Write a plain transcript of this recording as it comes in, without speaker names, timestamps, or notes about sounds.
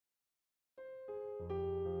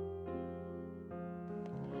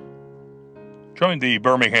Join the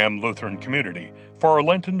Birmingham Lutheran community for our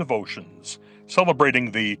Lenten Devotions, celebrating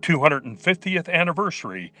the 250th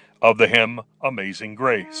anniversary of the hymn Amazing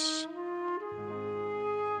Grace.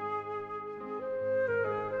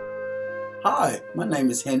 Hi, my name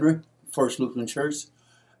is Henry, First Lutheran Church.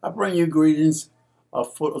 I bring you greetings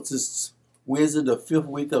for this Wednesday, the 5th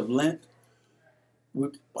week of Lent.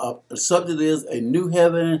 The subject is a new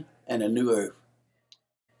heaven and a new earth.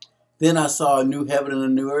 Then I saw a new heaven and a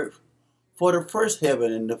new earth. For the first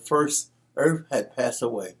heaven and the first earth had passed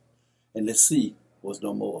away, and the sea was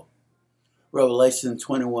no more. Revelation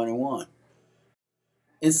 21:1.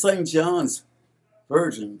 In St. John's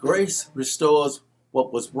Version, grace restores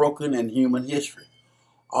what was broken in human history.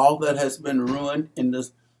 All that has been ruined in the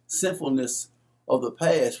sinfulness of the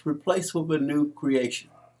past, replaced with a new creation.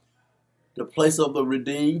 The place of the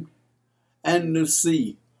redeemed and the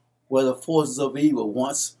sea, where the forces of evil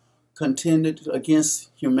once contended against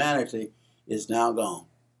humanity, is now gone.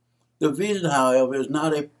 The vision, however, is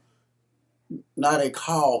not a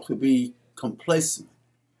call to be complacent,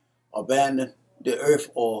 abandon the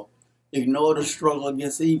earth, or ignore the struggle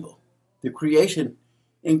against evil. The creation,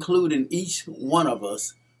 including each one of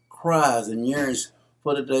us, cries and yearns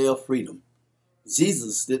for the day of freedom.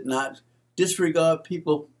 Jesus did not disregard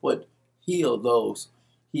people, but healed those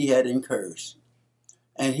he had encouraged.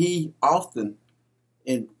 And he often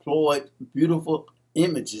employed beautiful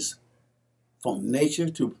images from nature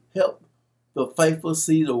to help the faithful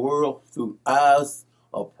see the world through eyes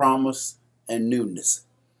of promise and newness.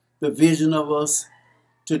 The vision of us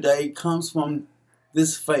today comes from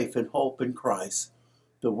this faith and hope in Christ.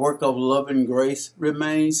 The work of love and grace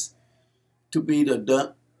remains to be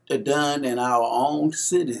done in our own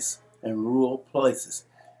cities and rural places,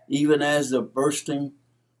 even as the birthing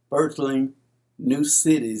new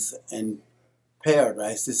cities and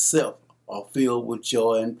paradise itself are filled with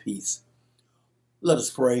joy and peace. Let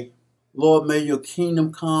us pray. Lord, may your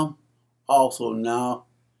kingdom come also now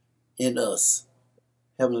in us.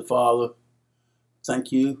 Heavenly Father,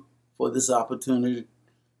 thank you for this opportunity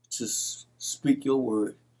to speak your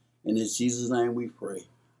word. And in Jesus' name we pray.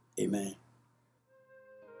 Amen.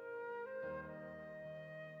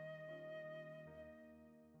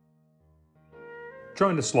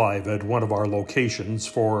 Join us live at one of our locations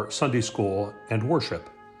for Sunday school and worship,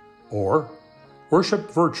 or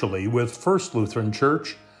worship virtually with First Lutheran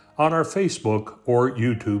Church on our Facebook or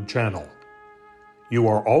YouTube channel. You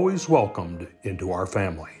are always welcomed into our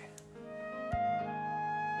family.